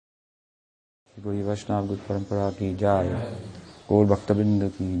Guru Vaishnava Guru Parampara ki jai, Gaur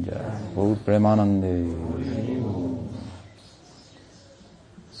Bhaktabinda ki jai, Gaur Premanande.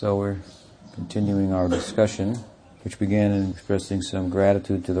 So we're continuing our discussion, which began in expressing some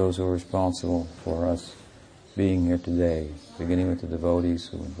gratitude to those who are responsible for us being here today, beginning with the devotees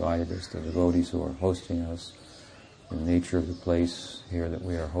who invited us, the devotees who are hosting us, the nature of the place here that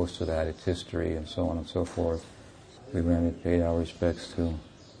we are hosted at, its history, and so on and so forth. We paid our respects to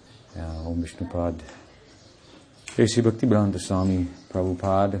Om Vishnupad, Sri Bhaktivedanta Swami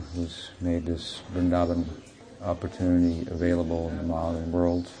Prabhupada, who's made this Vrindavan opportunity available in the modern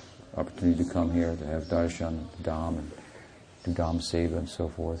world, opportunity to come here, to have darshan, dham, and do dham seva and so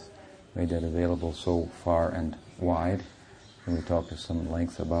forth. Made that available so far and wide, and we talked at some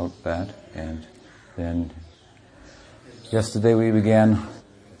length about that. And then yesterday we began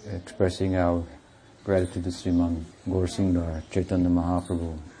expressing our gratitude to Sriman Gaur Sundar Chaitanya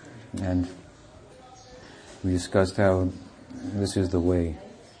Mahaprabhu, and we discussed how this is the way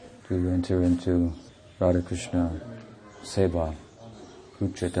to enter into Radha Krishna Seva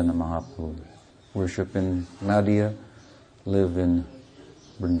through Chaitanya Mahaprabhu. Worship in Madhya, live in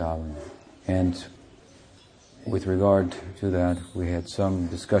Vrindavan. And with regard to that, we had some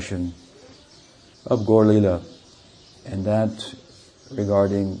discussion of Gaur Lila, and that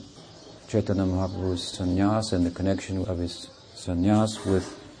regarding Chaitanya Mahaprabhu's sannyas and the connection of his sannyas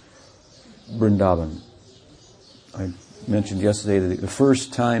with Vrindavan. I mentioned yesterday that the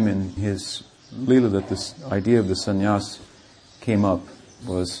first time in his Lila that this idea of the sannyas came up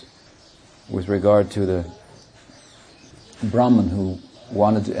was with regard to the Brahmin who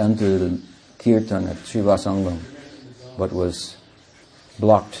wanted to enter the kirtan at Srivasangam but was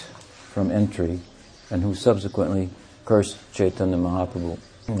blocked from entry, and who subsequently cursed Chaitanya Mahaprabhu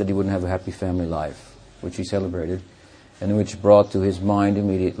that he wouldn't have a happy family life, which he celebrated, and which brought to his mind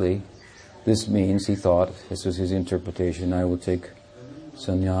immediately, this means, he thought, this was his interpretation, I will take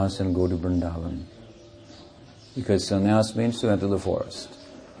sannyas and go to Vrindavan. Because sannyas means to enter the forest.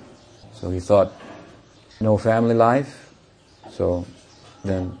 So he thought, no family life, so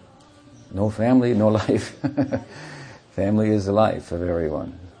then no family, no life. Family is the life of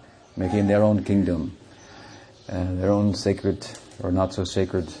everyone, making their own kingdom, their own sacred or not so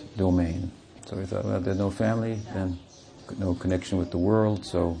sacred domain. So he thought, well, there's no family, then no connection with the world,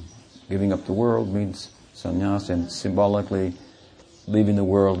 so giving up the world means sannyas, and symbolically leaving the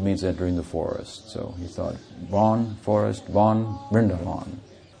world means entering the forest. So he thought, Van, forest, Van, Vrindavan.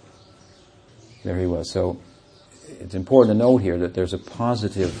 There he was. So it's important to note here that there's a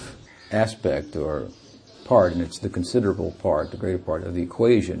positive aspect or part, and it's the considerable part, the greater part of the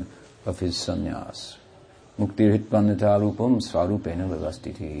equation of his sannyas. Muktir hitpannita rupam svarupena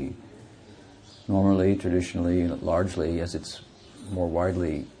vivastiti. Normally, traditionally, largely, as it's more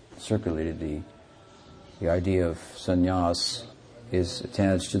widely circulated, the idea of sannyas is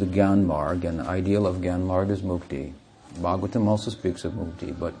attached to the Gyan Marg, and the ideal of Gyan Marg is mukti. Bhagavatam also speaks of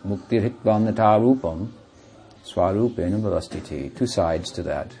mukti, but muktir hitpannita rupam svarupena vivastiti. Two sides to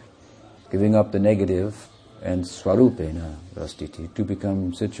that. Giving up the negative and svarupena vivastiti, to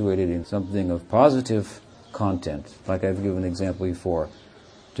become situated in something of positive content, like I've given an example before.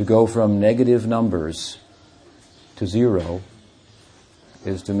 To go from negative numbers to zero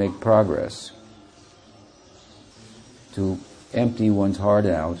is to make progress. To empty one's heart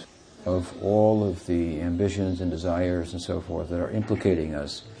out of all of the ambitions and desires and so forth that are implicating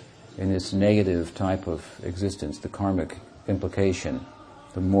us in this negative type of existence, the karmic implication.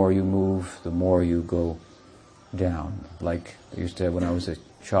 The more you move, the more you go down. Like I used to have when I was a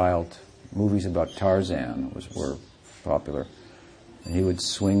child, movies about Tarzan were popular. And he would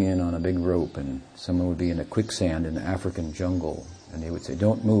swing in on a big rope, and someone would be in a quicksand in the African jungle, and he would say,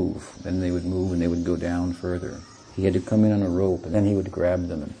 don't move. Then they would move and they would go down further. He had to come in on a rope, and then he would grab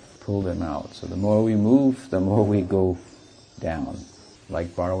them and pull them out. So the more we move, the more we go down.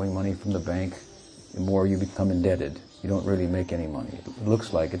 Like borrowing money from the bank, the more you become indebted. You don't really make any money. It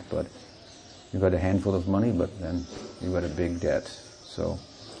looks like it, but you've got a handful of money, but then you've got a big debt. So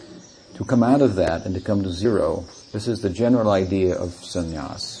to come out of that and to come to zero, this is the general idea of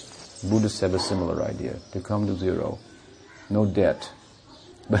sannyas. Buddhists have a similar idea, to come to zero. No debt,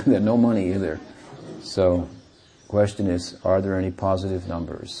 but then no money either. So the question is, are there any positive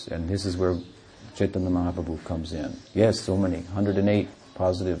numbers? And this is where Chaitanya Mahaprabhu comes in. Yes, so many, 108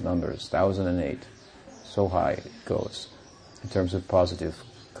 positive numbers, 1008. So high it goes in terms of positive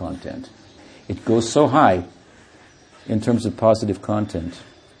content. It goes so high in terms of positive content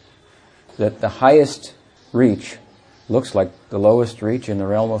that the highest reach looks like the lowest reach in the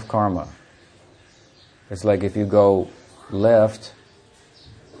realm of karma. It's like if you go left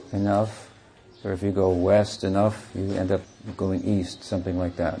enough, Or if you go west enough, you end up going east, something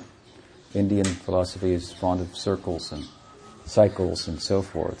like that. Indian philosophy is fond of circles and cycles and so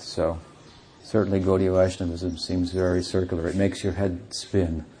forth. So certainly Gaudiya Vaishnavism seems very circular. It makes your head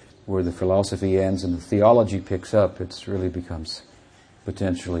spin. Where the philosophy ends and the theology picks up, it really becomes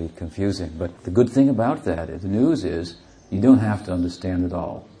potentially confusing. But the good thing about that, the news is, you don't have to understand it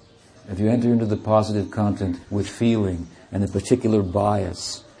all. If you enter into the positive content with feeling and a particular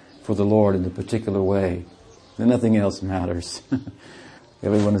bias for the Lord in a particular way, then nothing else matters.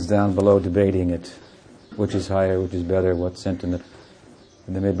 Everyone is down below debating it. Which is higher, which is better, what sentiment.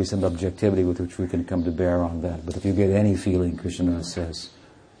 And there may be some objectivity with which we can come to bear on that. But if you get any feeling, Krishna says,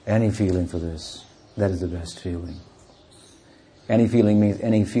 any feeling for this, that is the best feeling. Any feeling means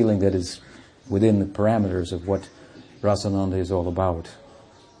any feeling that is within the parameters of what Rasananda is all about.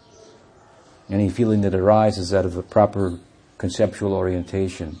 Any feeling that arises out of a proper conceptual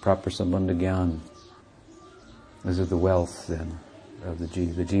orientation, proper sambandha gyan. This is the wealth, then, of the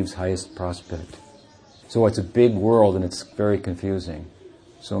Jeev's highest prospect. So it's a big world and it's very confusing.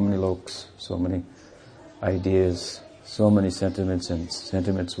 So many loks, so many ideas, so many sentiments and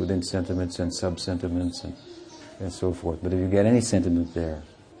sentiments within sentiments and sub-sentiments and so forth. But if you get any sentiment there,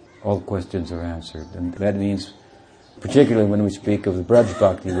 all questions are answered. And that means, particularly when we speak of the Braj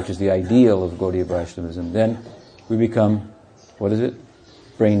Bhakti, which is the ideal of Gaudiya Vaishnavism, then we become, what is it?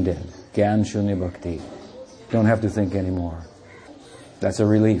 Brain dead. Gyan Shunya Bhakti. Don't have to think anymore. That's a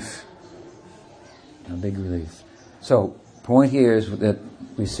relief. A big relief. So, point here is that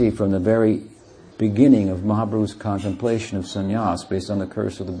we see from the very beginning of Mahaprabhu's contemplation of sannyas based on the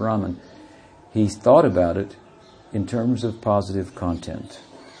curse of the Brahmin, he thought about it in terms of positive content.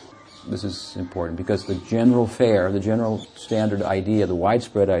 This is important because the general fare, the general standard idea, the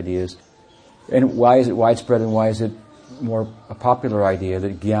widespread ideas, and why is it widespread and why is it more a popular idea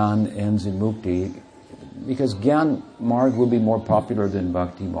that Gyan ends in Mukti? Because Gyan Marg will be more popular than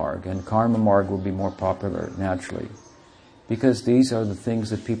Bhakti Marg, and Karma Marg will be more popular naturally. Because these are the things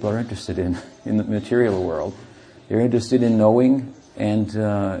that people are interested in the material world. They're interested in knowing and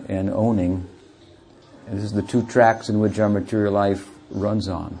owning. And this is the two tracks in which our material life runs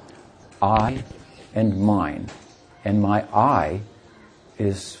on. I and mine. And my I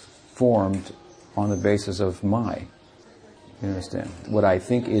is formed on the basis of my. You understand? What I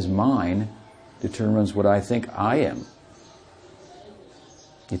think is mine determines what I think I am.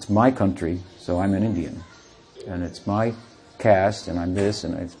 It's my country, so I'm an Indian. And it's my caste, and I'm this,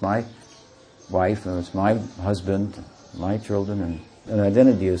 and it's my wife, and it's my husband, my children, and an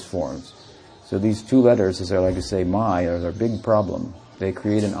identity is formed. So these two letters, as I like to say, my, are a big problem. They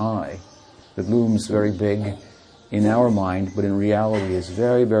create an I that looms very big in our mind, but in reality is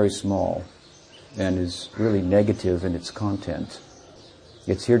very, very small and is really negative in its content.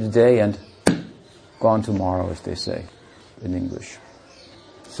 It's here today and gone tomorrow, as they say in English.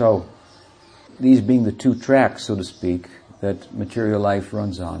 So, these being the two tracks, so to speak, that material life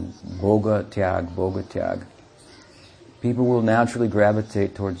runs on, Bhoga Tyag, people will naturally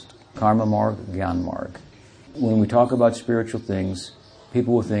gravitate towards Karma Marg, Gyan Marg. When we talk about spiritual things,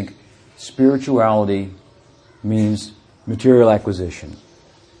 people will think spirituality means material acquisition.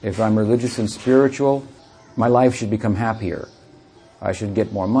 If I'm religious and spiritual, my life should become happier. I should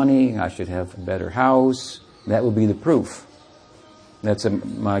get more money, I should have a better house. That will be the proof. That's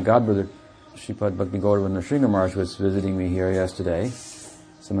my godbrother, Sripad Bhakti Gaurav Nrsimha Maharaj, was visiting me here yesterday.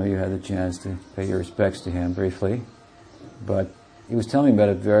 Some of you had the chance to pay your respects to him briefly. But he was telling me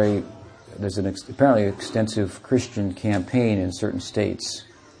about there's an apparently extensive Christian campaign in certain states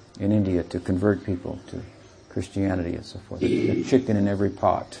in India to convert people to Christianity and so forth. A chicken in every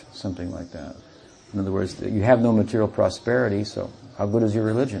pot, something like that. In other words, you have no material prosperity, so how good is your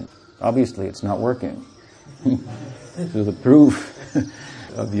religion? Obviously, it's not working. So the proof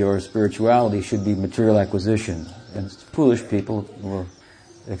of your spirituality should be material acquisition. And foolish people will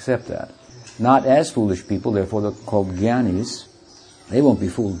accept that. Not as foolish people, therefore they're called jnanis. They won't be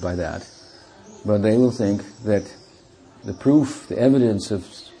fooled by that. But they will think that the proof, the evidence of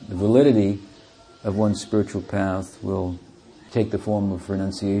the validity of one's spiritual path will take the form of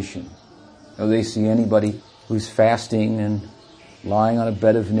renunciation. Or they see anybody who's fasting and lying on a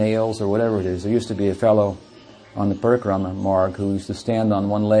bed of nails or whatever it is. There used to be a fellow on the Parikrama Marg who used to stand on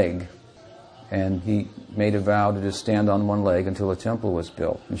one leg, and he made a vow to just stand on one leg until a temple was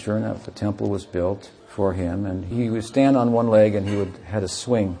built. And sure enough, a temple was built for him, and he would stand on one leg and he had a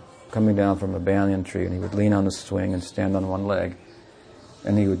swing coming down from a banyan tree, and he would lean on the swing and stand on one leg,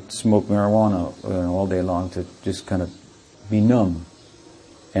 and he would smoke marijuana all day long to just kind of be numb.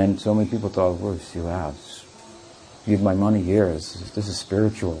 And so many people thought, wow, give my money here, this is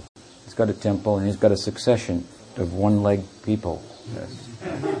spiritual. He's got a temple, and he's got a succession of one-legged people. Yes.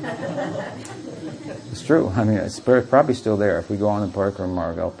 It's true. I mean, it's probably still there. If we go on the Parker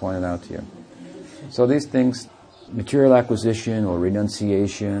Mark, I'll point it out to you. So these things, material acquisition or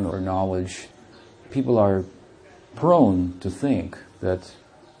renunciation or knowledge, people are prone to think that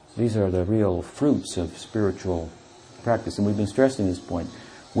these are the real fruits of spiritual practice. And we've been stressing this point.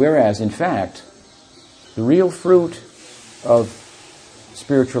 Whereas, in fact, the real fruit of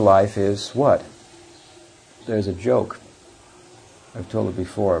spiritual life is what? There's a joke. I've told it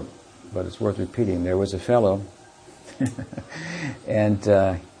before, but it's worth repeating. There was a fellow,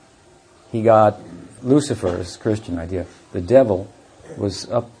 and he got Lucifer, this Christian idea. The devil was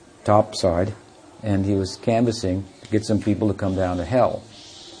up topside, and he was canvassing to get some people to come down to hell.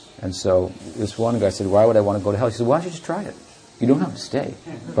 And so this one guy said, why would I want to go to hell? He said, why don't you just try it? You don't have to stay.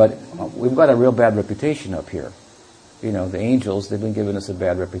 But we've got a real bad reputation up here. You know, the angels, they've been giving us a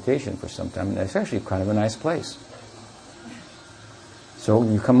bad reputation for some time, and it's actually kind of a nice place. So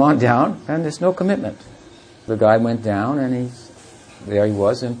you come on down, and there's no commitment. The guy went down, and there he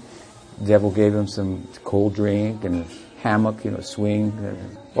was, and the devil gave him some cold drink and a hammock, swing,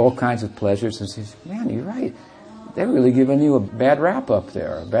 all kinds of pleasures. And he says, man, you're right. They're really giving you a bad rap up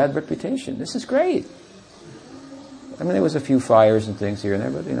there, a bad reputation. This is great. I mean, there was a few fires and things here and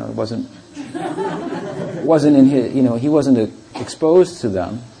there, but, it wasn't in his, he wasn't exposed to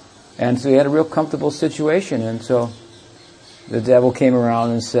them. And so he had a real comfortable situation. And so the devil came around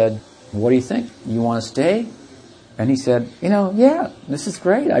and said, what do you think? You want to stay? And he said, yeah, this is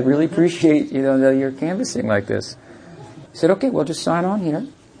great. I really appreciate, that you're canvassing like this. He said, okay, well, just sign on here,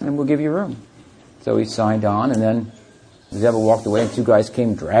 and we'll give you room. So he signed on, and then the devil walked away, and two guys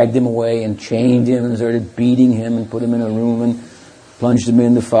came, dragged him away, and chained him, and started beating him, and put him in a room, and plunged him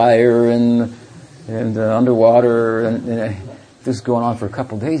in the fire, and underwater, and this was going on for a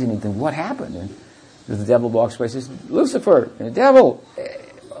couple of days, and he said, what happened? And the devil walks away and says, Lucifer, and the devil,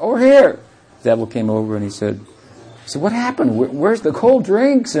 over here. The devil came over, and he said, what happened? Where's the cold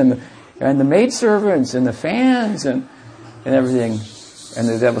drinks, and the maidservants, and the fans, and everything? And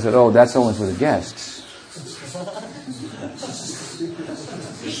the devil said, oh, that's only for the guests.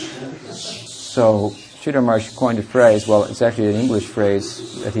 So Sridhar Maharaj coined a phrase, well, it's actually an English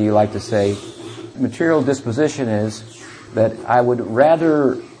phrase that he liked to say, material disposition is that I would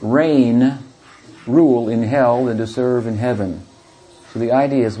rather rule in hell than to serve in heaven. So the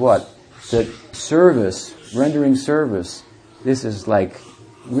idea is what? That service, rendering service, this is like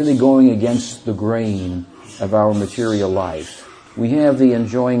really going against the grain of our material life. We have the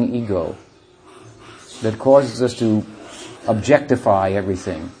enjoying ego that causes us to objectify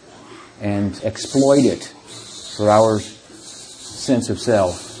everything and exploit it for our sense of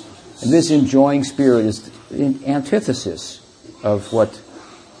self. And this enjoying spirit is the antithesis of what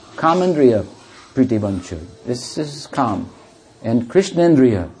Kamandriya Pritivancha. This is Kam. And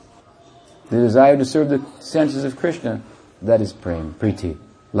Krishnendriya, the desire to serve the senses of Krishna, that is Prem, Priti,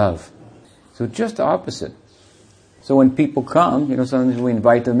 love. So just the opposite. So when people come, sometimes we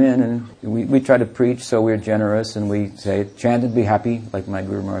invite them in, and we try to preach, so we're generous, and we say, chant and be happy, like my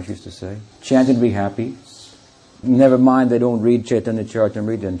Guru Maharaj used to say. Chant and be happy. Never mind, they don't read Chaitanya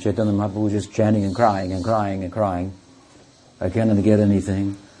Charitamrita, and Chaitanya Mahaprabhu is just chanting and crying and crying and crying. I cannot get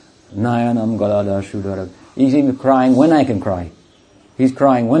anything. Nayanam Galada Shudara. He's even crying when I can cry. He's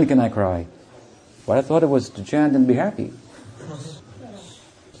crying, when can I cry? But I thought it was to chant and be happy.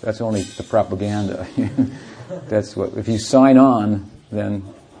 That's only the propaganda. That's what, if you sign on, then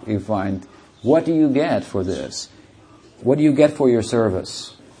you find, what do you get for this? What do you get for your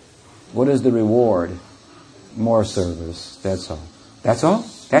service? What is the reward? More service, that's all. That's all?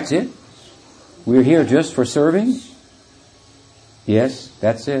 That's it? We're here just for serving? Yes,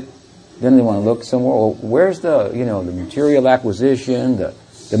 that's it. Then they want to look somewhere. Well, where's the material acquisition, the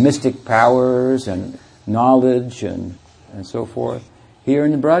mystic powers and knowledge and so forth? Here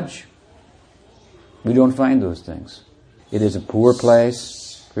in the Braj, we don't find those things. It is a poor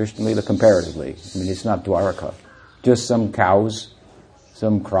place, Krishna Lila, comparatively. I mean, it's not Dwaraka. Just some cows,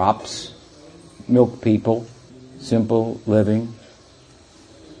 some crops, milk people, simple living.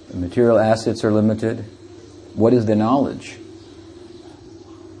 The material assets are limited. What is the knowledge?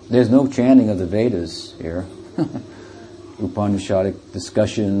 There's no chanting of the Vedas here. Upanishadic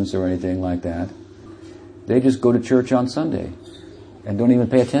discussions or anything like that. They just go to church on Sunday and don't even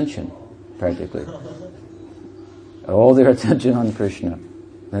pay attention, practically. All their attention on Krishna.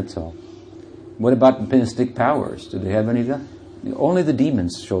 That's all. What about the mystic powers? Do they have any of that? Only the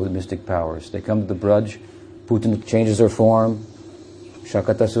demons show the mystic powers. They come to the Braj, Putin changes her form,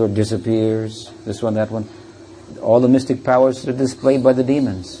 Shakatasur disappears, this one, that one. All the mystic powers are displayed by the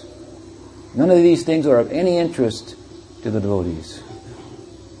demons. None of these things are of any interest to the devotees.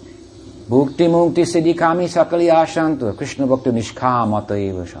 Bhukti mukti siddhi kami sakali ashanta Krishna bhakti nishkamata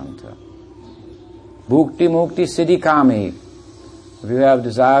eva shanta. Bhukti mukti siddhi kami. If you have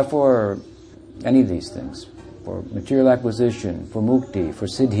desire for any of these things, for material acquisition, for mukti, for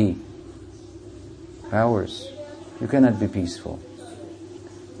siddhi, powers, you cannot be peaceful.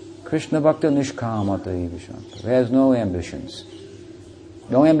 Krishna bhakti nishkamata eva shanta. He has no ambitions.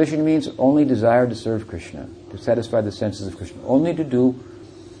 No ambition means only desire to serve Krishna, to satisfy the senses of Krishna, only to do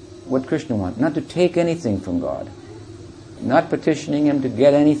what Krishna wants, not to take anything from God, not petitioning Him to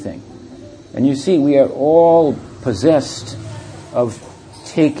get anything. And you see, we are all possessed of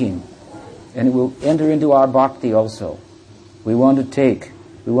taking, and it will enter into our bhakti also. We want to take,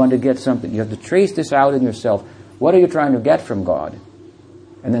 we want to get something. You have to trace this out in yourself. What are you trying to get from God?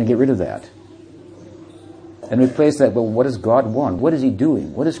 And then get rid of that. And replace that, well, what does God want? What is He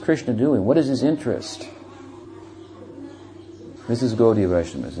doing? What is Krishna doing? What is His interest? This is Gaudiya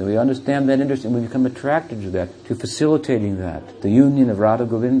Vaishnavism. We understand that interest and we become attracted to that, to facilitating that, the union of Radha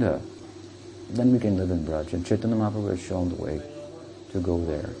Govinda. Then we can live in Braj. And Chaitanya Mahaprabhu has shown the way to go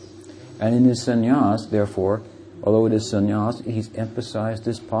there. And in his sannyas, therefore, although it is sannyas, he's emphasized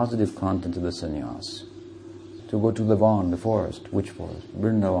this positive content of the sannyas. To go to Lavan, the forest. Which forest?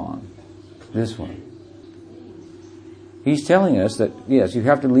 Vrindavan. This one. He's telling us that, yes, you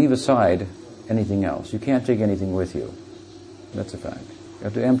have to leave aside anything else. You can't take anything with you. That's a fact. You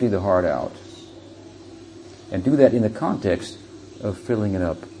have to empty the heart out. And do that in the context of filling it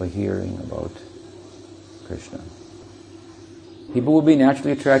up by hearing about Krishna. People will be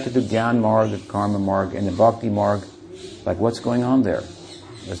naturally attracted to Gyan Marg, the Karma Marg, and the Bhakti Marg. Like, what's going on there?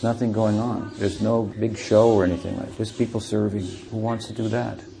 There's nothing going on. There's no big show or anything like that. Just people serving. Who wants to do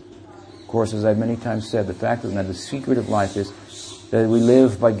that? Of course, as I've many times said, the fact of the secret of life is that we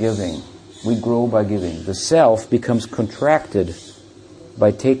live by giving. We grow by giving. The self becomes contracted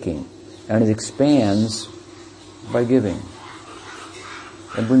by taking, and it expands by giving.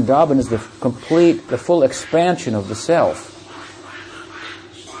 And Vrindavan is the full expansion of the self.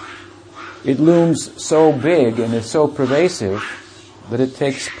 It looms so big and is so pervasive that it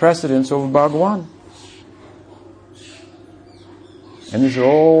takes precedence over Bhagavan. And this is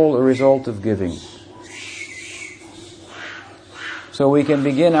all a result of giving. So we can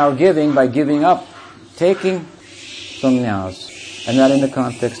begin our giving by giving up, taking sannyas, and that in the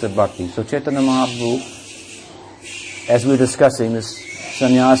context of bhakti. So Chaitanya Mahaprabhu, as we're discussing this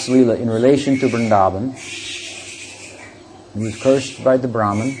sannyas lila in relation to Vrindavan, he was cursed by the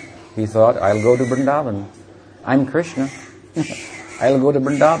Brahmin. He thought, I'll go to Vrindavan. I'm Krishna. I'll go to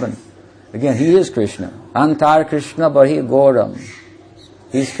Vrindavan. Again, he is Krishna. Antar Krishna Bahi Gauram.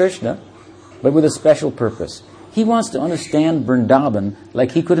 He's Krishna, but with a special purpose. He wants to understand Vrindavan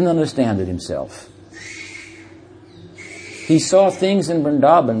like he couldn't understand it himself. He saw things in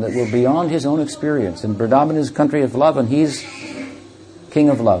Vrindavan that were beyond his own experience. And Vrindavan is country of love, and he's king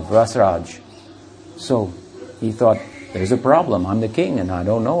of love, Rasraj. So he thought, there's a problem. I'm the king, and I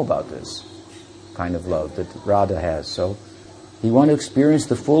don't know about this kind of love that Radha has. So he wanted to experience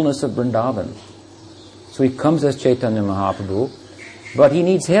the fullness of Vrindavan. So he comes as Chaitanya Mahaprabhu, but he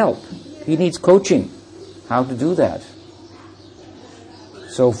needs help. He needs coaching. How to do that?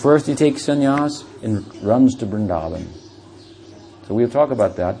 So first he takes sannyas and runs to Vrindavan. So we'll talk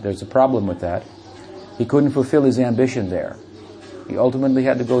about that. There's a problem with that. He couldn't fulfill his ambition there. He ultimately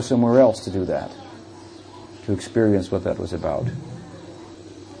had to go somewhere else to do that, to experience what that was about.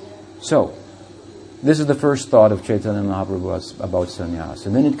 So, this is the first thought of Chaitanya Mahaprabhu about sannyas.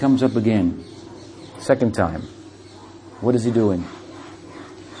 And then it comes up again, second time. What is he doing?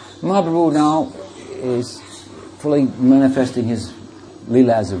 Mahaprabhu now is fully manifesting his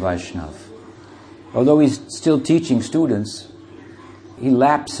lila as a Vaishnav. Although he's still teaching students, he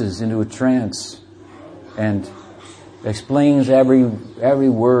lapses into a trance and explains every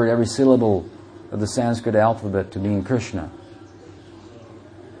word, every syllable of the Sanskrit alphabet to mean Krishna.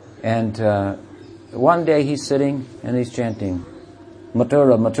 And one day he's sitting and he's chanting,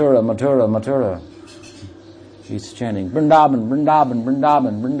 Mathura, Mathura, Mathura, Mathura. He's chanting, Vrindavan, Vrindavan,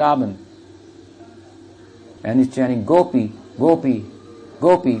 Vrindavan, Vrindavan. And he's chanting, Gopi, Gopi,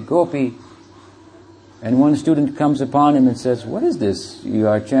 Gopi, Gopi. And one student comes upon him and says, what is this? You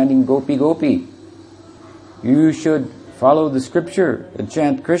are chanting Gopi, Gopi. You should follow the scripture and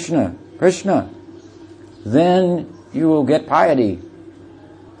chant Krishna, Krishna. Then you will get piety.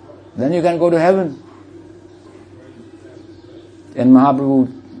 Then you can go to heaven. And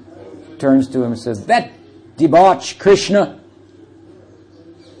Mahaprabhu turns to him and says, that debauch Krishna.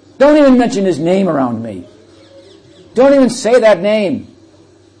 Don't even mention his name around me. Don't even say that name.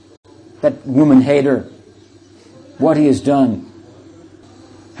 that woman hater, what he has done,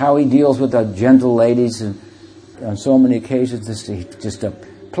 how he deals with the gentle ladies, and on so many occasions, just a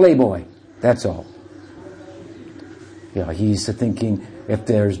playboy, that's all. Yeah, he's thinking, if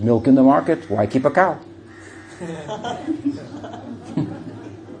there's milk in the market, why keep a cow?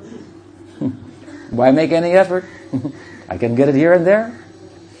 Why make any effort? I can get it here and there.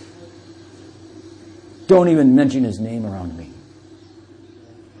 Don't even mention his name around me.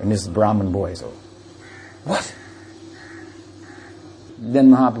 And this Brahmin boy is, what?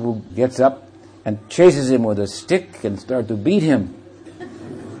 Then Mahaprabhu gets up and chases him with a stick and starts to beat him.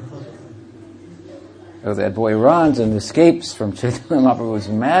 So that boy runs and escapes from Chaitanya Mahaprabhu's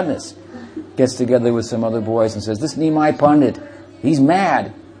madness. Gets together with some other boys and says, this Nimai Pandit, he's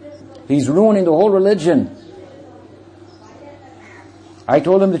mad. He's ruining the whole religion. I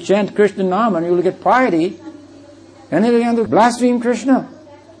told him to chant Krishna Nam and you'll get piety. And he began to blaspheme Krishna.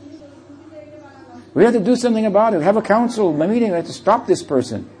 We have to do something about it. Have a council, a meeting. We have to stop this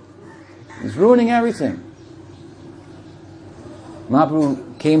person. He's ruining everything.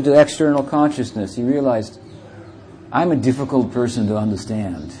 Mahaprabhu came to external consciousness. He realized, I'm a difficult person to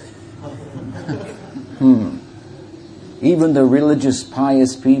understand. Even the religious,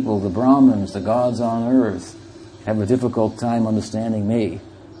 pious people, the Brahmins, the gods on earth, have a difficult time understanding me.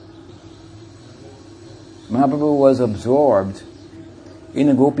 Mahaprabhu was absorbed in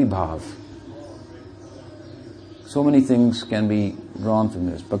a gopi bhav. So many things can be drawn from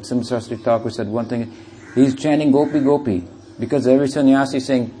this. Bhakti Saraswati Thakur said one thing, he's chanting gopi gopi, because every sannyasi is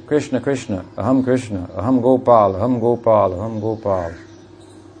saying, Krishna, Krishna, aham Gopal, aham Gopal, aham Gopal,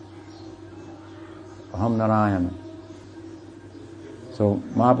 aham Narayana. So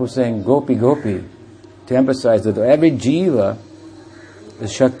Mahaprabhu is saying gopi gopi, to emphasize that every jiva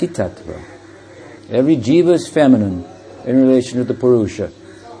is Shakti Tattva. Every jiva is feminine in relation to the Purusha,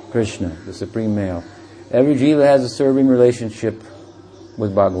 Krishna, the Supreme Male. Every jiva has a serving relationship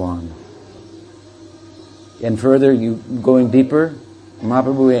with Bhagwan. And further, you going deeper,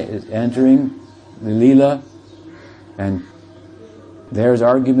 Mahaprabhu is entering the Leela, and there's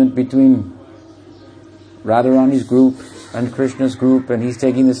argument between Radharani's group and Krishna's group, and he's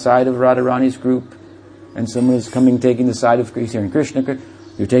taking the side of Radharani's group, and someone is coming taking the side of Krishna. Krishna,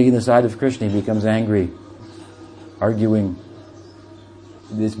 you're taking the side of Krishna. He becomes angry, arguing.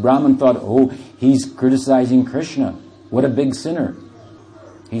 This Brahmin thought, oh, he's criticizing Krishna. What a big sinner.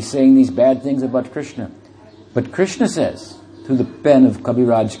 He's saying these bad things about Krishna. But Krishna says, through the pen of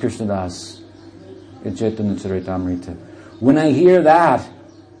Kaviraj Krishnadas in Chaitanya Charitamrita, when I hear that,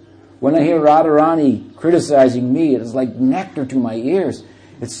 when I hear Radharani criticizing me, it is like nectar to my ears.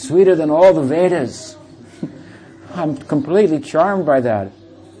 It's sweeter than all the Vedas. I'm completely charmed by that.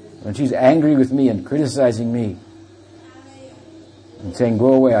 When she's angry with me and criticizing me and saying,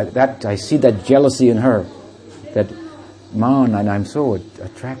 go away, I see that jealousy in her, that man, and I'm so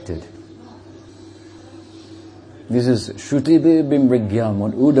attracted. This is Shruti Bimbrigyam,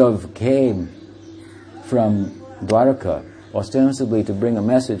 when Uddhav came from Dwaraka, ostensibly to bring a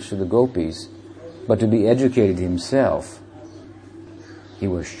message to the gopis, but to be educated himself. He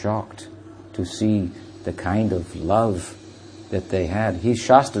was shocked to see the kind of love that they had. He's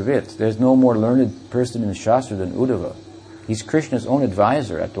Shastravit. There's no more learned person in the Shastra than Uddhava. He's Krishna's own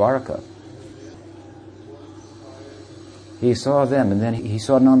advisor at Dwaraka. He saw them, and then he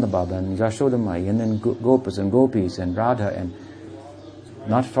saw Nanda Baba and Yashodamai, and then Gopas and Gopis and Radha, and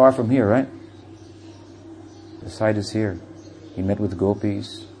not far from here, right? The site is here. He met with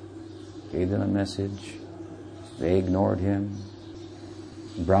Gopis, gave them a message. They ignored him.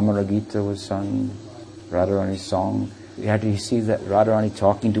 Brahmara Gita was sung, Radharani's song. After you see that Radharani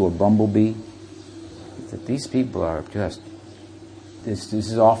talking to a bumblebee, that these people are just, this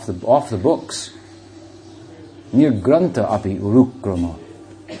is off the books. Near Grantha api urukrama.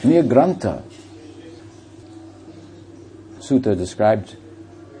 Near Grantha. Sutta described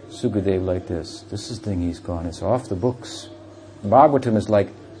Sukadev like this. This is the thing he's gone. It's off the books. Bhagavatam is like,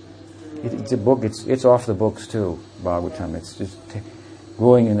 it's a book, it's off the books too, Bhagavatam. It's just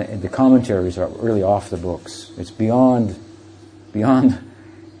going in the commentaries are really off the books. It's beyond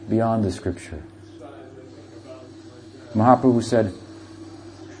the scripture. Mahaprabhu said,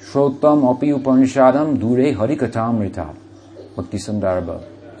 Shrotam api upanishadam dure harikatamrita. Bhakti Sandarbha.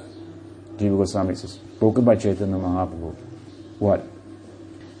 Jiva Goswami says, spoken by Chaitanya Mahaprabhu. What?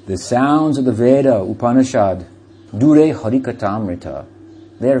 The sounds of the Veda, Upanishad, dure harikatamrita.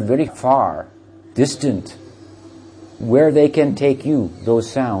 They are very far, distant. Where they can take you,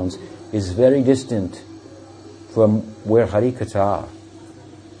 those sounds, is very distant from where Harikatha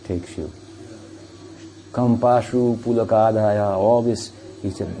takes you. Kampashu, Pulakadaya, all this He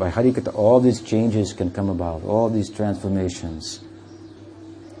said, by Harikatha, all these changes can come about, all these transformations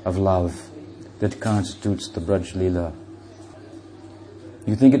of love that constitutes the Braj Leela.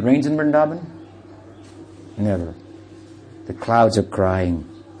 You think it rains in Vrindavan? Never. The clouds are crying,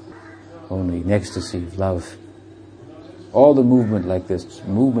 only in ecstasy of love. All the movement like this,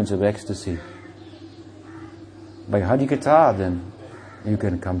 movements of ecstasy. By Harikatha, then, you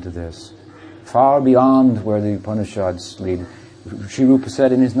can come to this. Far beyond where the Upanishads lead. Sri Rupa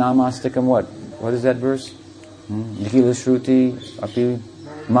said in his Namastikam what? What is that verse? Nikila Shruti Api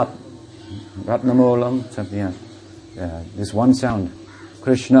Mat Ratnamolam, something else. This one sound,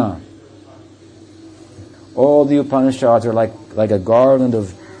 Krishna. All the Upanishads are like a garland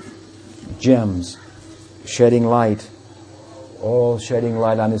of gems, shedding light, all shedding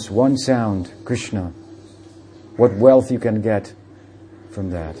light on this one sound, Krishna. What wealth you can get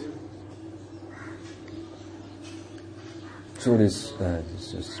from that. So it is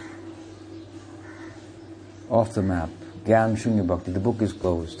it's just off the map. Gyan Shunya Bhakti, the book is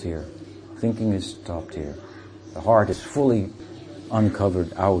closed here. Thinking is stopped here. The heart is fully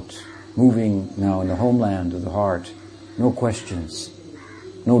uncovered, out, moving now in the homeland of the heart. No questions,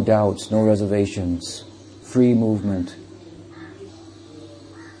 no doubts, no reservations, free movement.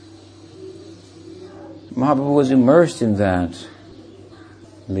 Mahaprabhu was immersed in that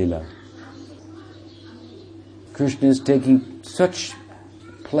Leela. Krishna is taking such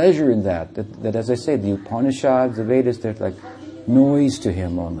pleasure in that as I say, the Upanishads, the Vedas, they're like noise to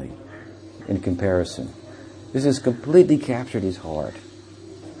him only in comparison. This has completely captured his heart.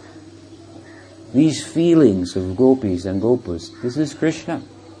 These feelings of gopis and gopas, this is Krishna.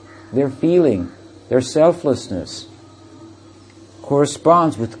 Their feeling, their selflessness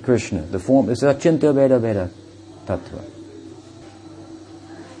corresponds with Krishna. The form is Achinta Veda Veda Tattva.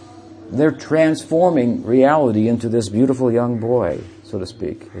 They're transforming reality into this beautiful young boy, so to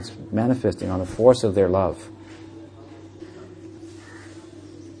speak. It's manifesting on the force of their love.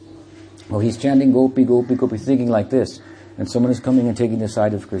 Oh, he's chanting Gopi, Gopi, Gopi, thinking like this. And someone is coming and taking the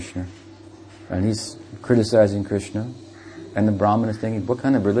side of Krishna. And he's criticizing Krishna. And the Brahmin is thinking, what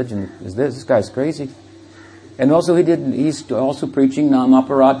kind of religion is this? This guy's crazy. And also he's also preaching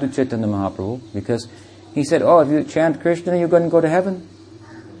Namaparatu Chaitanya Mahaprabhu, because he said, oh, if you chant Krishna, you're going to go to heaven.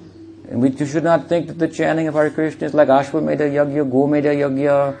 And you should not think that the chanting of Hare Krishna is like Ashwamedha Yagya, Gomedha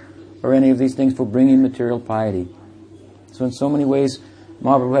Yagya, or any of these things for bringing material piety. So in so many ways,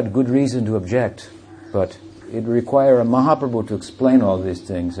 Mahaprabhu had good reason to object, but it would require a Mahaprabhu to explain all these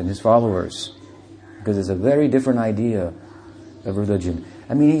things and his followers, because it's a very different idea of religion.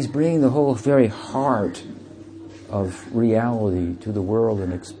 I mean, he's bringing the whole very heart of reality to the world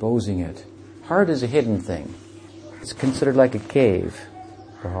and exposing it. Heart is a hidden thing. It's considered like a cave,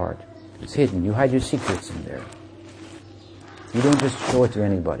 the heart. It's hidden. You hide your secrets in there. You don't just show it to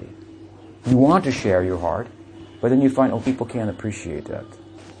anybody. You want to share your heart, but then you find, oh, people can't appreciate that.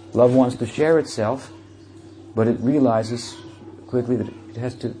 Love wants to share itself, but it realizes quickly that it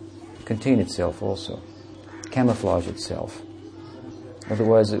has to contain itself also, camouflage itself.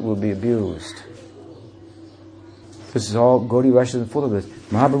 Otherwise it will be abused. This is all, Gaudiya Vaishnava is full of this.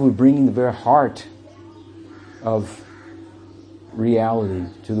 Mahaprabhu bringing the very heart of reality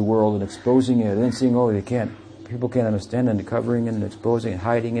to the world and exposing it, and then seeing, oh, people can't understand, and covering it and exposing it,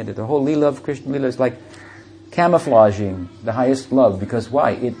 hiding it. The whole Leela of Krishna Leela is like camouflaging the highest love, because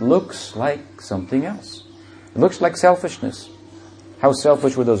why? It looks like something else. It looks like selfishness. How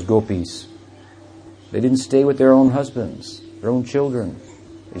selfish were those gopis? They didn't stay with their own husbands, their own children.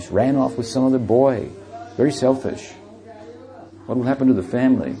 They just ran off with some other boy. Very selfish. What will happen to the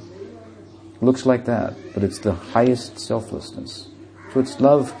family? It looks like that, but it's the highest selflessness. So it's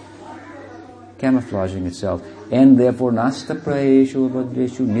love camouflaging itself. And therefore, nasta prayeshu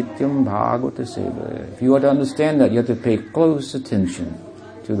vadreshu nityam bhagavata seva. If you want to understand that, you have to pay close attention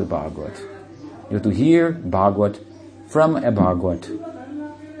to the Bhagavat. You have to hear Bhagavat from a Bhagavat.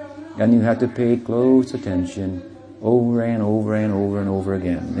 And you have to pay close attention over and over and over and over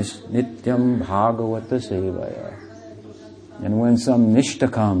again. Nityam bhagavata sevaya. And when some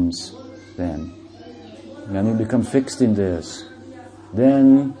nishta comes, then, and you become fixed in this,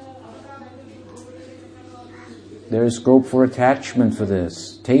 then there is scope for attachment for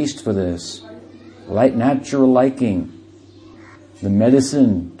this, taste for this, natural liking. The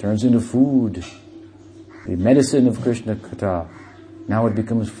medicine turns into food. The medicine of Krishna Katha, now it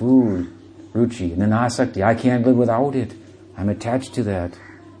becomes food, ruchi, and then asakti, I can't live without it. I'm attached to that,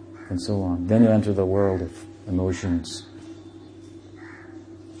 and so on. Then you enter the world of emotions.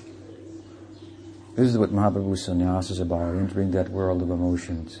 This is what Mahaprabhu's sannyasa is about, entering that world of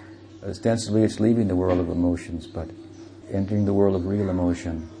emotions. Ostensibly it's leaving the world of emotions, but entering the world of real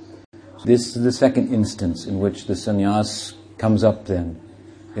emotion. This is the second instance in which the sannyas comes up then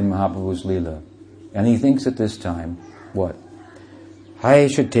in Mahaprabhu's Leela. And he thinks at this time, what? I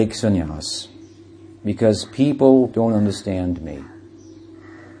should take sannyas because people don't understand me.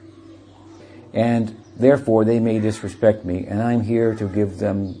 And therefore they may disrespect me, and I'm here to give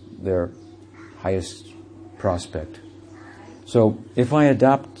them their highest prospect. So if I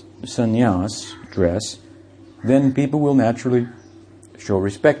adopt sannyas dress, then people will naturally show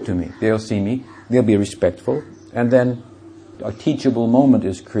respect to me. They'll see me, they'll be respectful, and then a teachable moment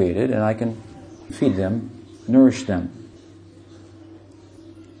is created, and I can feed them, nourish them.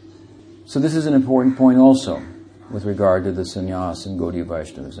 So this is an important point also with regard to the sannyas and Gaudiya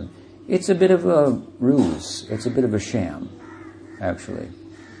Vaishnavism. It's a bit of a ruse, it's a bit of a sham, actually.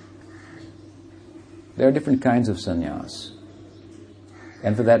 There are different kinds of sannyas.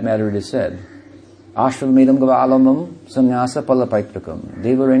 And for that matter it is said, Ashramedam gavalamam sannyasa palapaitrakam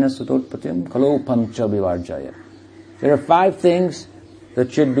devarena sutotpatim kalo pancha vivarjaya. There are 5 things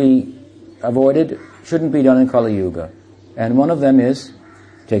that should be avoided, shouldn't be done in Kali Yuga. And one of them is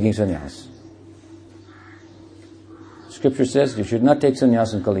taking sannyas. Scripture says you should not take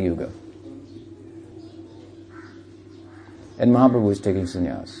sannyas in Kali Yuga. And Mahaprabhu is taking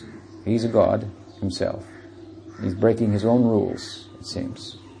sannyas. He's a god himself. He's breaking his own rules, it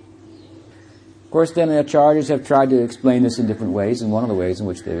seems. Of course, then the acharyas have tried to explain this in different ways, and one of the ways in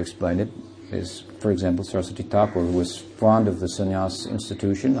which they've explained it is, for example, Saraswati Thakur, who was fond of the sannyas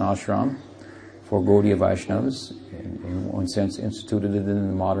institution, ashram, for Gaudiya Vaishnavas, in one sense instituted it in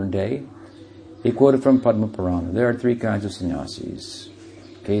the modern day. He quoted from Padma Purana. There are 3 kinds of sannyasis.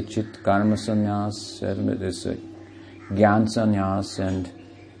 Kechit karma sannyas, there's a Gyan sannyas, and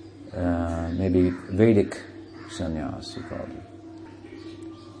maybe Vedic sannyas, he called it.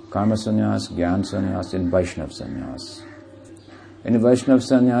 Karma sannyas, Gyan sannyas, and Vaishnav sannyas. And the Vaishnav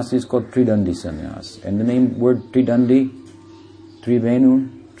sannyas is called Tridandi sannyas. And the word Tridandi, Trivenu,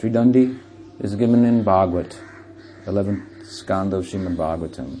 Tridandi, is given in Bhagavad, 11th skanda of Srimad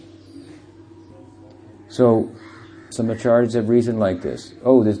Bhagavatam. So, some acharyas have reasoned like this.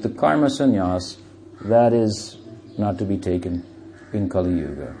 Oh, there's the karma sannyas, that is not to be taken in Kali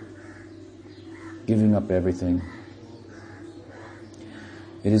Yuga. Giving up everything.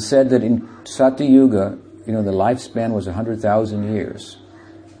 It is said that in Satya Yuga, the lifespan was 100,000 years.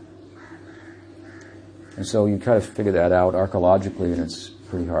 And so you try to figure that out archaeologically, and it's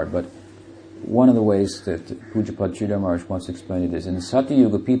pretty hard. But one of the ways that Pujapad Sridhar Maharaj once explained it is, in Satya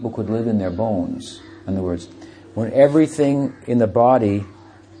Yuga, people could live in their bones. In other words, when everything in the body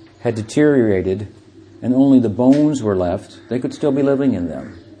had deteriorated and only the bones were left, they could still be living in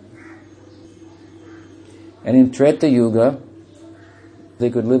them. And in Treta Yuga, they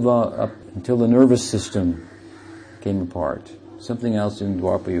could live up until the nervous system came apart. Something else in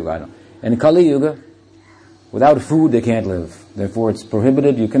Dwapara Yuga, I don't know. And in Kali Yuga, without food they can't live. Therefore it's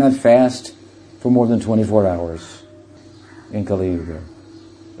prohibited. You cannot fast for more than 24 hours in Kali Yuga.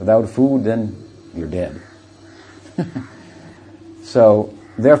 Without food, then you're dead. So,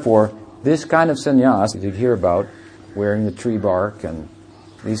 therefore, this kind of sannyas you hear about, wearing the tree bark and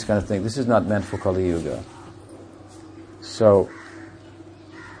these kind of things, this is not meant for Kali Yuga. So,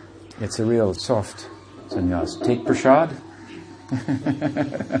 it's a real soft sannyas. Take prasad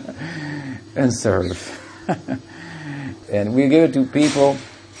and serve. And we give it to people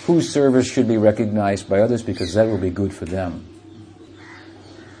whose service should be recognized by others because that will be good for them.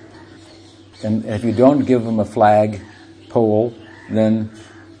 And if you don't give them a flag pole, then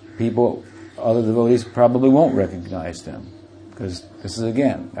other devotees probably won't recognize them. Because this is,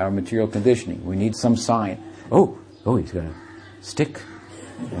 again, our material conditioning. We need some sign. Oh, he's got a stick.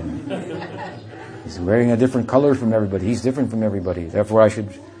 And he's wearing a different color from everybody. He's different from everybody. Therefore, I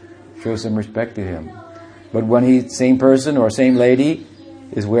should show some respect to him. But when same person or same lady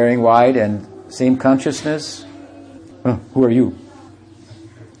is wearing white and same consciousness, who are you?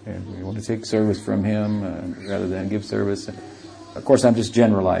 And we want to take service from him rather than give service. Of course, I'm just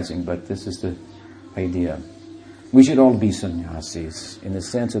generalizing, but this is the idea. We should all be sannyasis in the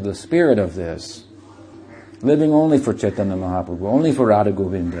sense of the spirit of this. Living only for Chaitanya Mahaprabhu, only for Radha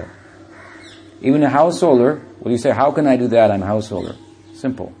Govinda. Even a householder, you say, how can I do that? I'm a householder.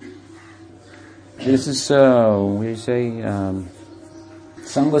 Simple. This is, Sangha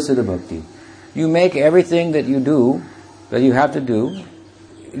Siddha Bhakti. You make everything that you do, that you have to do,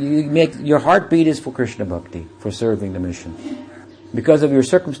 your heartbeat is for Krishna Bhakti, for serving the mission. Because of your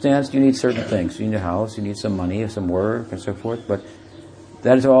circumstance, you need certain things. You need a house, you need some money, some work, and so forth, but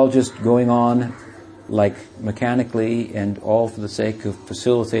that is all just going on like mechanically and all for the sake of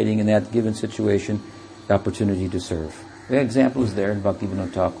facilitating in that given situation the opportunity to serve. The example is there in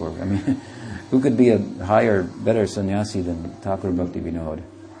Bhaktivinoda Thakur. I mean, who could be a higher, better sannyasi than Thakur Bhaktivinoda?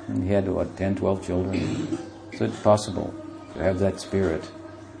 And he had, 10, 12 children. So it's possible to have that spirit.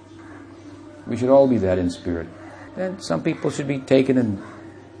 We should all be that in spirit. And some people should be taken and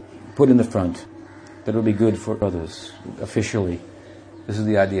put in the front. That will be good for others, officially. This is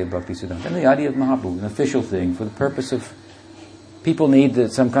the idea of Bhakti Siddhanta. And the idea of Mahaprabhu, an official thing, for the purpose of... People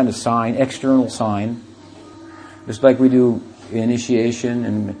need some kind of sign, external sign. Just like we do initiation,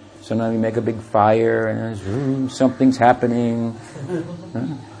 and sometimes we make a big fire, and something's happening.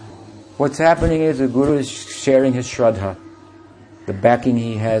 What's happening is the Guru is sharing his shraddha, the backing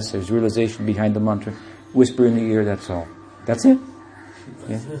he has, his realization behind the mantra. Whisper in the ear, that's all. That's it.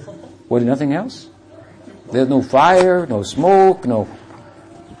 Yeah. What, nothing else? There's no fire, no smoke, no...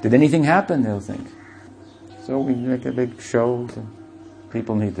 Did anything happen, they'll think. So we make a big show.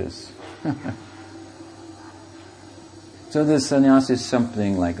 People need this. So the sannyas is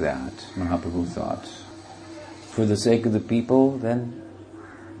something like that, Mahaprabhu thought. For the sake of the people, then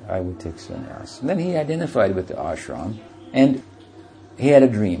I would take sannyas. And then he identified with the ashram, and he had a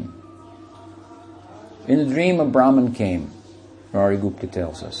dream. In the dream, a Brahmin came, Murari Gupta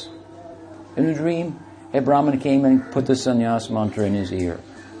tells us. In the dream, a Brahmin came and put the sannyas mantra in his ear.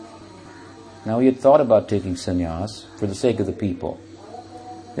 Now he had thought about taking sannyas for the sake of the people.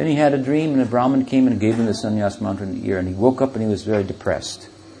 Then he had a dream, and a Brahmin came and gave him the sannyas mantra in the ear, and he woke up and he was very depressed.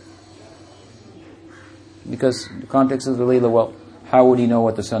 Because in the context of the Leela, well, how would he know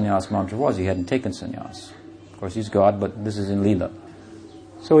what the sannyas mantra was? He hadn't taken sannyas. Of course, he's God, but this is in Leela.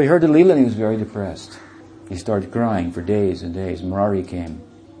 So he heard the Leela and he was very depressed. He started crying for days and days. Murari came,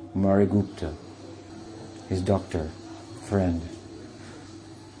 Murari Gupta, his doctor, friend.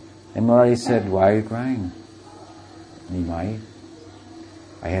 And Murari said, why are you crying? Nimai,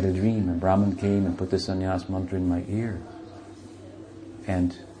 I had a dream. A Brahmin came and put the sannyas mantra in my ear.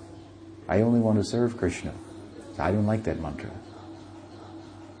 And I only want to serve Krishna. I don't like that mantra.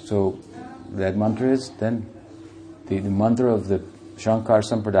 So that mantra is then the mantra of the Shankar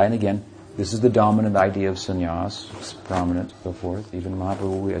Sampradaya. And again, this is the dominant idea of sannyas. It's prominent, so forth. Even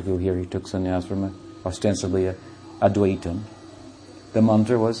Mahaprabhu, as we'll hear, he took sannyas from ostensibly a Advaitam. The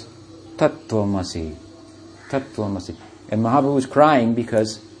mantra was Tattvamasi. Tattvamasi. And Mahaprabhu was crying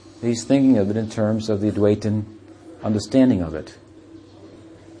because he's thinking of it in terms of the Advaitin understanding of it.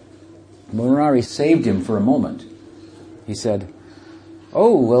 Murari saved him for a moment. He said,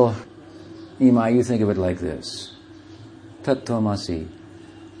 oh, well, Nimai, you think of it like this. Tattvamasi.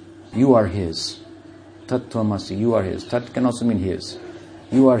 You are his. Tattvamasi. You are his. Tat can also mean his.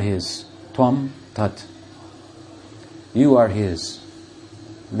 You are his. Tvam, tat. You are his.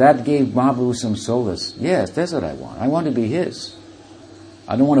 That gave Mahaprabhu some solace. Yes, that's what I want. I want to be his.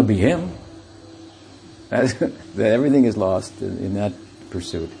 I don't want to be him. Everything is lost in that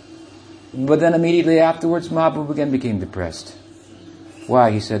pursuit. But then immediately afterwards, Mahaprabhu again became depressed.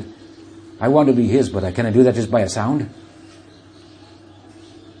 Why? He said, I want to be his, but can I do that just by a sound?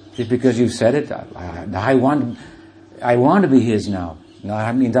 Just because you said it, I want to be his now. Now,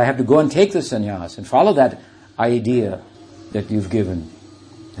 I mean, I have to go and take the sannyas and follow that idea that you've given.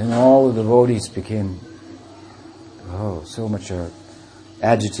 And all the devotees became, so much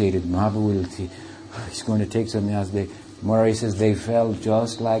agitated. Mahaprabhu, he's going to take sannyas. Murari says they felt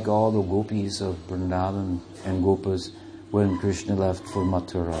just like all the gopis of Vrindavan and Gopas when Krishna left for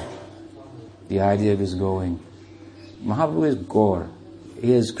Mathura. The idea of his going. Mahaprabhu is Gaur.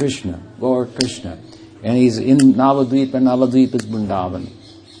 He is Krishna, Gaur Krishna. And he's in Navadvip, and Navadvip is Vrindavan.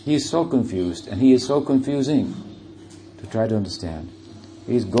 He is so confused, and he is so confusing to try to understand.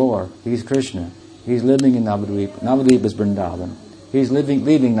 He's Gaur, he's Krishna. He's living in Navadvip. Navadvip is Vrindavan. He's leaving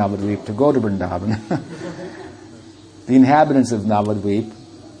Navadvip to go to Vrindavan. The inhabitants of Navadvip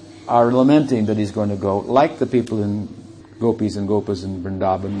are lamenting that he's going to go, like the people in Gopis and Gopas in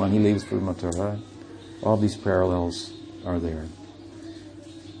Vrindavan when he leaves for Mathura. All these parallels are there.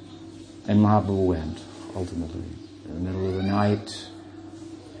 And Mahaprabhu went, ultimately. In the middle of the night,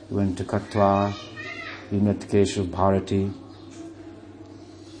 he went to Katwa, he met Keshav Bharati.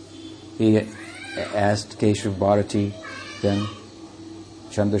 He asked Keshav Bharati, then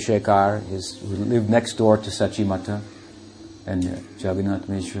Chandrasekhar, who lived next door to Sachimata, and Javinath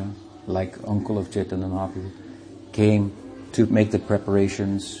Mishra, like uncle of Chaitanya Mahaprabhu, came to make the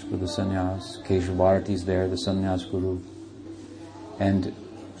preparations for the sannyas. Keshav Bharati is there, the sannyas guru. And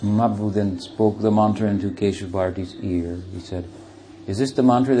Mahaprabhu then spoke the mantra into Keshav Bharati's ear. He said, is this the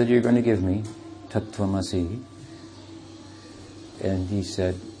mantra that you're going to give me? Tattvamasi. And he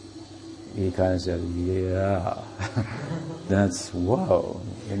kind of said, yeah. That's, whoa.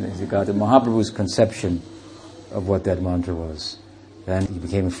 And he got to Mahaprabhu's conception of what that mantra was. And he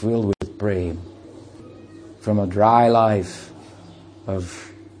became filled with prema. From a dry life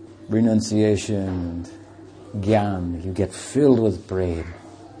of renunciation and gyan, you get filled with prema.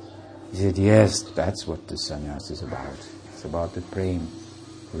 He said, yes, that's what the sannyas is about. It's about the prema,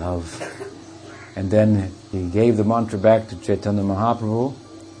 love. And then he gave the mantra back to Chaitanya Mahaprabhu,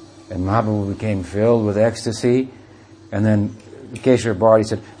 and Mahaprabhu became filled with ecstasy. And then Keshava Bharati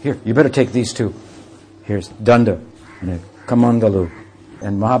said, here, you better take these two. Here's Danda and Kamandalu.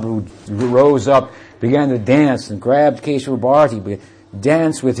 And Mahaprabhu rose up, began to dance, and grabbed Keshava Bharati,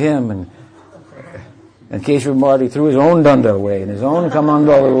 danced with him, and Keshava Bharati threw his own Danda away and his own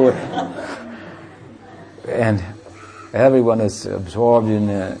Kamandalu away. And everyone is absorbed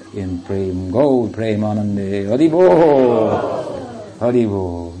in Prem. Go, Premanande, Haribo,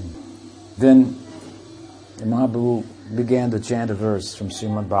 Haribo. Then Mahaprabhu began to chant a verse from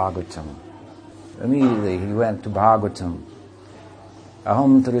Srimad Bhagavatam. Immediately he went to Bhagavatam.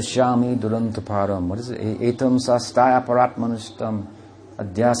 Aham tarishyami durantaparam. What is it? Etam sastaya paratmanishtam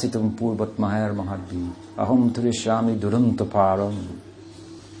adhyasitam purvat mahar mahadvi. Aham tarishyami durantaparam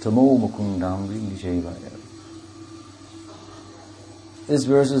tamo mukundam vishevaya. This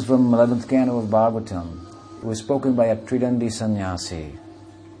verse is from 11th canto of Bhagavatam. It was spoken by a Tridandi sannyasi.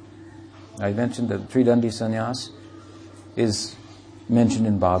 I mentioned that Tridandi sannyas is mentioned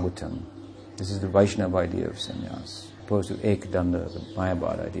in Bhagavatam. This is the Vaishnava idea of sannyas, opposed to Ek Danda, the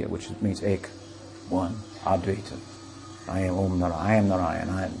Mayabad idea, which means Ek, one, Advaita. I am Om Narayan, I am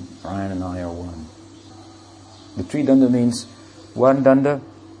Narayan, Narayan and I are one. The Tridanda means one Danda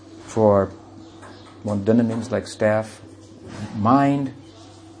means like staff, mind,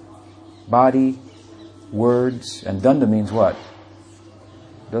 body, words, and Danda means what?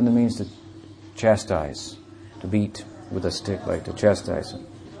 Danda means to chastise, to beat with a stick, like to chastise.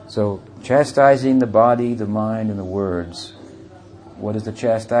 So, chastising the body, the mind, and the words. What is the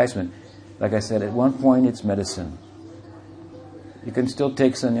chastisement? Like I said, at one point it's medicine. You can still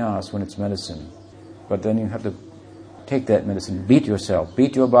take sannyas when it's medicine, but then you have to take that medicine. Beat yourself.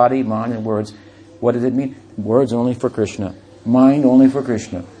 Beat your body, mind, and words. What does it mean? Words only for Krishna. Mind only for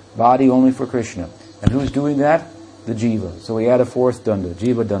Krishna. Body only for Krishna. And who's doing that? The jiva. So we add a fourth danda,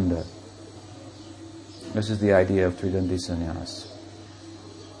 jiva danda. This is the idea of Tridandi sannyas.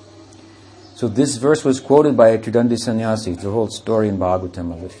 So this verse was quoted by a Tridandi sannyasi. It's a whole story in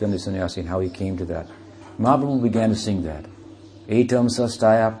Bhagavatam of the Tridandi sannyasi and how he came to that. Mahaprabhu began to sing that. Etam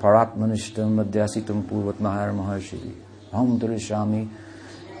sastaya paratmanishtam adhyasitam purvat mahar maharshi aham tarishami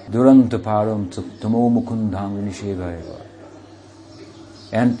durantaparam tamo mukundam vinishevayava.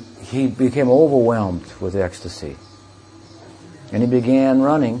 And he became overwhelmed with ecstasy. And he began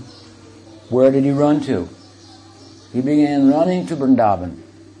running. Where did he run to? He began running to Vrindavan.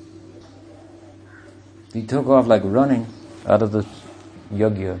 He took off like running out of the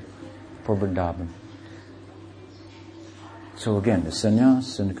yajna for Vrindavan. So again, the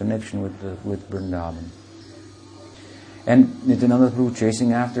sannyas in connection with Vrindavan. And Nityananda Prabhu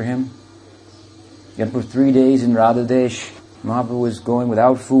chasing after him. Yet for 3 days in Radhadesh, Mahaprabhu was going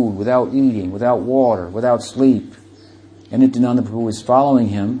without food, without eating, without water, without sleep. And Nityananda Prabhu was following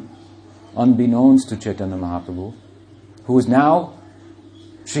him, unbeknownst to Chaitanya Mahaprabhu, who is now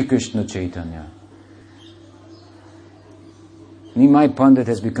Sri Krishna Chaitanya. Nimai Pandita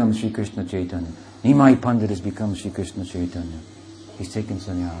has become Sri Krishna Chaitanya. Nimai Pandita has become Sri Krishna Chaitanya. He's taken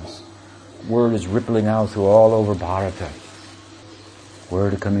sannyas. Word is rippling out through all over Bharata.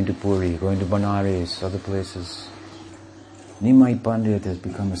 Word coming to Puri, going to Banaras, other places. Nimai Pandita has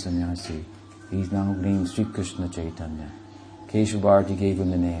become a sannyasi. He's now named Sri Krishna Chaitanya. Keshava Bharati gave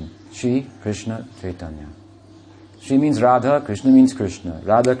him the name Sri Krishna Chaitanya. Sri means Radha, Krishna means Krishna.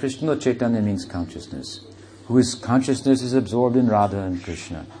 Radha, Krishna, Chaitanya means consciousness. Whose consciousness is absorbed in Radha and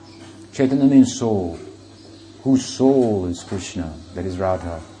Krishna. Chaitanya means soul. Whose soul is Krishna, that is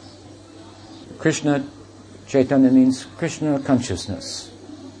Radha. Krishna, Chaitanya means Krishna consciousness.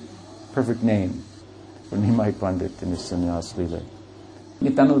 Perfect name for Nimai Pandita in his sannyas lila.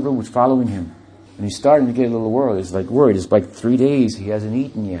 Nityananda Prabhu was following him. And he's starting to get a little worried. It's like 3 days he hasn't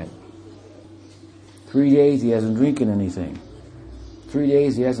eaten yet. 3 days he hasn't drinking anything. 3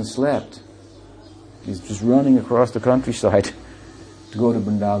 days he hasn't slept. He's just running across the countryside to go to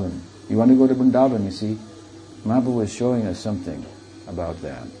Vrindavan. You want to go to Vrindavan, you see? Mahaprabhu is showing us something about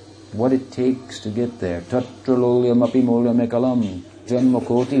that. What it takes to get there. Tatra lolyam api molyam ekalam janma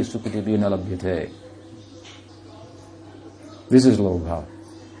koti sukati vinalabhyate. This is lobha.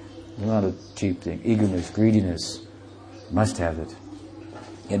 It's not a cheap thing. Eagerness, greediness. Must have it.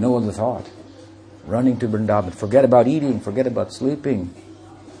 You had no other thought. Running to Vrindavan. Forget about eating. Forget about sleeping.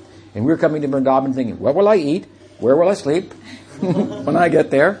 And we're coming to Vrindavan thinking, what will I eat? Where will I sleep when I get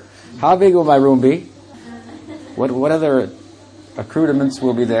there? How big will my room be? What other accoutrements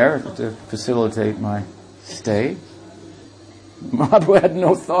will be there to facilitate my stay? Mahaprabhu had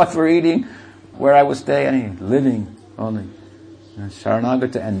no thought for eating where I would stay, any living only.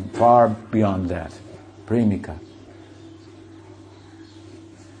 Sharanagata and far beyond that. Premika.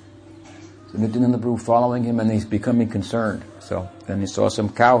 So Nityananda Prabhu following him, and he's becoming concerned. So then he saw some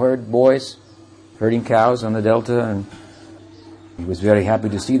cowherd boys herding cows on the delta, and he was very happy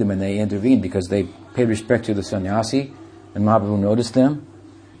to see them, and they intervened because they paid respect to the sannyasi, and Mahaprabhu noticed them,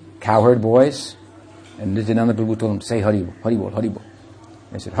 cowherd boys, and Nityananda Prabhu told him, say Haribol, Haribol, Haribol.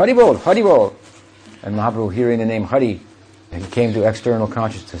 They said, Haribol, Haribol. And Mahaprabhu, hearing the name Hari, he came to external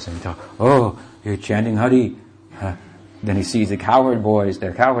consciousness and he thought, oh, you're chanting Hari. Then he sees the cowherd boys,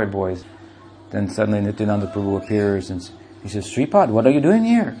 they're cowherd boys. Then suddenly Nityananda Prabhu appears and he says, Sripad, what are you doing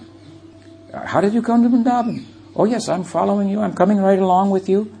here? How did you come to Vrindavan? Oh yes, I'm following you, I'm coming right along with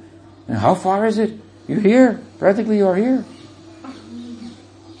you. And how far is it? You're here, practically you're here.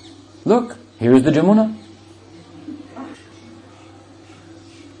 Look, here's the Jamuna.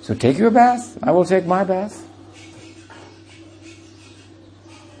 So take your bath, I will take my bath.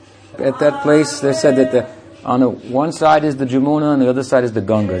 At that place, they said that on one side is the Jamuna and the other side is the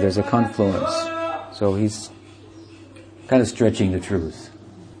Ganga. There's a confluence. So he's kind of stretching the truth.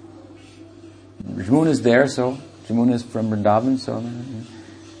 Jamuna is there, so Jamuna is from Vrindavan, so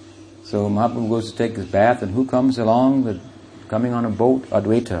Mahaprabhu goes to take his bath, and who comes along? Coming on a boat,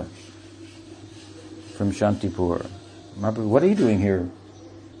 Advaita, from Shantipur. Mahaprabhu, what are you doing here?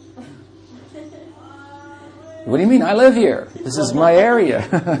 What do you mean? I live here. This is my area.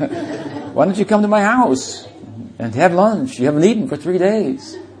 Why don't you come to my house and have lunch? You haven't eaten for 3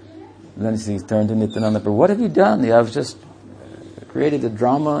 days. And then he turned to Nityananda Prabhu. What have you done? I've just created a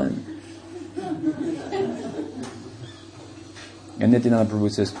drama. And Nityananda Prabhu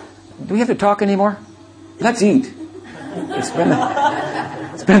says, do we have to talk anymore? Let's eat. It's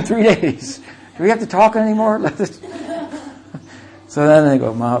been 3 days. Do we have to talk anymore? So then they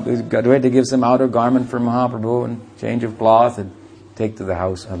go, Mahaprabhu got ready to give some outer garment for Mahaprabhu and change of cloth and take to the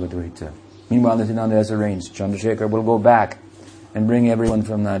house of Advaita. Meanwhile, Nityananda has arranged, Chandrasekhar will go back and bring everyone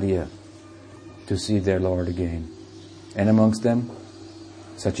from Nadia to see their Lord again. And amongst them,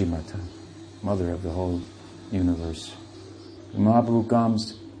 Sachimata, mother of the whole universe. Mahaprabhu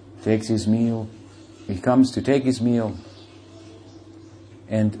comes, takes his meal. He comes to take his meal.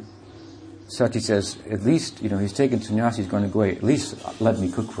 And Sachi says, at least, he's taken sannyasi, he's going to go away. At least let me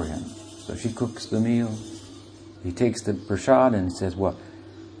cook for him. So she cooks the meal. He takes the prasad and says, well,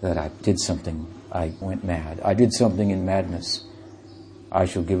 that I did something. I went mad. I did something in madness. I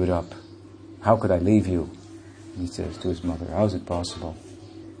shall give it up. How could I leave you? He says to his mother, how is it possible?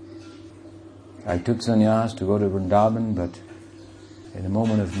 I took sannyas to go to Vrindavan, but in a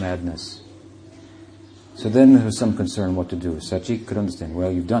moment of madness. So then there was some concern what to do. Sachi could understand,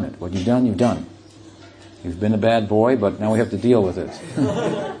 well, you've done it. What you've done, you've done. You've been a bad boy, but now we have to deal with it.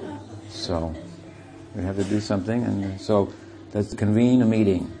 So we have to do something, and so let's convene a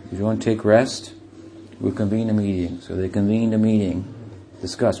meeting. If you want to take rest, we'll convene a meeting. So they convened a meeting,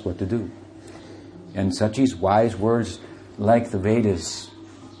 discuss what to do. And Sachi's wise words, like the Vedas,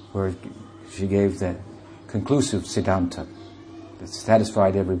 where she gave that conclusive siddhanta that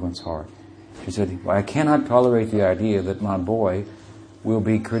satisfied everyone's heart. She said, well, I cannot tolerate the idea that my boy will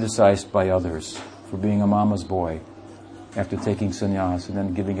be criticized by others for being a mama's boy after taking sannyas and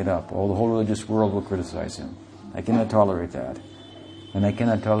then giving it up. The whole religious world will criticize him. I cannot tolerate that. And I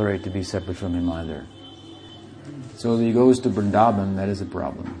cannot tolerate to be separate from him either. So if he goes to Vrindavan, that is a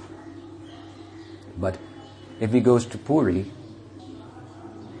problem. But if he goes to Puri,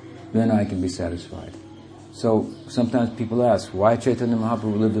 then I can be satisfied. So sometimes people ask, why Chaitanya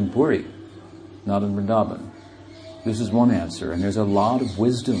Mahaprabhu lived in Puri, not in Vrindavan? This is one answer, and there's a lot of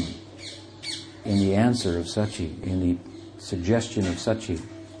wisdom in the answer of Sachi, in the suggestion of Sachi.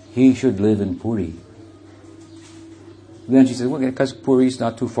 He should live in Puri. Then she said, well, because Puri is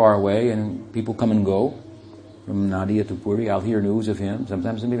not too far away, and people come and go from Nadia to Puri. I'll hear news of him.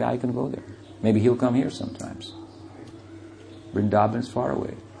 Sometimes maybe I can go there. Maybe he'll come here sometimes. Vrindavan is far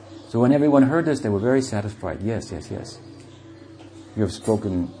away. So when everyone heard this, they were very satisfied. Yes. You have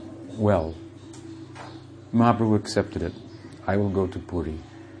spoken well. Mahaprabhu accepted it. I will go to Puri.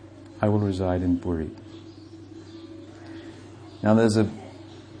 I will reside in Puri. Now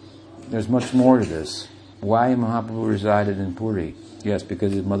there's much more to this. Why Mahaprabhu resided in Puri? Yes,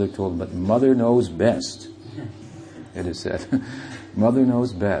 because his mother told him, but mother knows best. It is said. Mother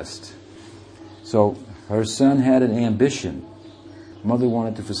knows best. So her son had an ambition. Mother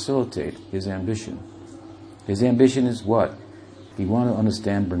wanted to facilitate his ambition. His ambition is what? He wants to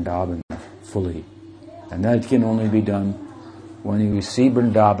understand Vrindavan fully. And that can only be done when you see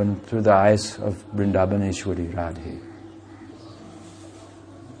Vrindavan through the eyes of Vrindavaneshwari Radhe.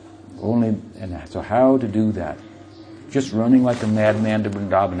 So how to do that? Just running like a madman to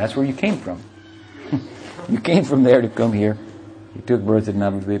Vrindavan. That's where you came from. You came from there to come here. You took birth at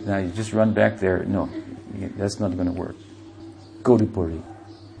Navadvip. Now you just run back there. No, that's not going to work. Go to Puri.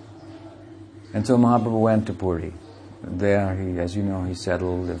 And so Mahaprabhu went to Puri. There, as you know, he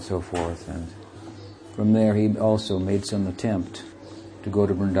settled and so forth. And from there, he also made some attempt to go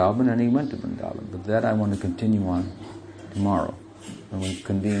to Vrindavan, and he went to Vrindavan. But that I want to continue on tomorrow, when we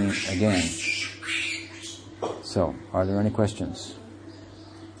convene again. So, are there any questions?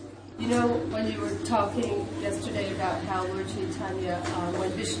 You know, when you were talking yesterday about how Lord Chaitanya,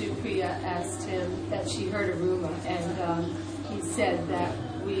 when Vishnu Priya asked him that she heard a rumor, and he said that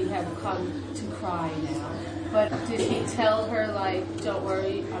we have come to cry now. But did he tell her, like, don't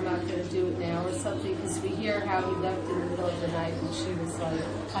worry, I'm not going to do it now or something? Because we hear how he left in the middle of the night and she was,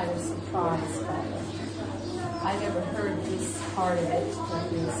 like, kind of surprised by it. I never heard this part of it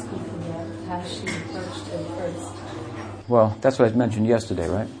that you were speaking about, how she approached him first. Well, that's what I mentioned yesterday,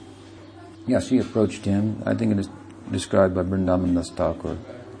 right? Yeah, she approached him. I think it is described by Vrindavan Das Thakur.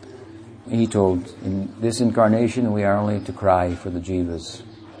 He told, in this incarnation we are only to cry for the jivas.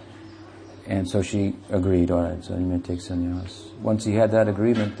 And so she agreed, all right, so he may take sannyas. Once he had that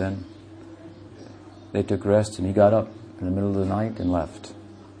agreement, then they took rest, and he got up in the middle of the night and left.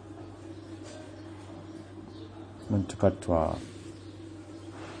 Went to Katwa.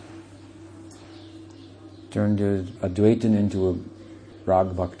 Turned a Advaitin into a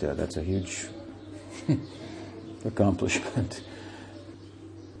Rag Bhakta. That's a huge accomplishment.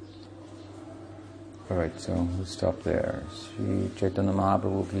 All right, so we'll stop there. Shri Chaitanya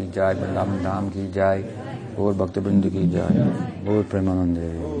Mahaprabhu ki jai, Vrindavan Dham ki jai, Gaur Bhakta Vrinda ki jai, Gaur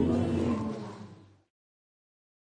Premanande.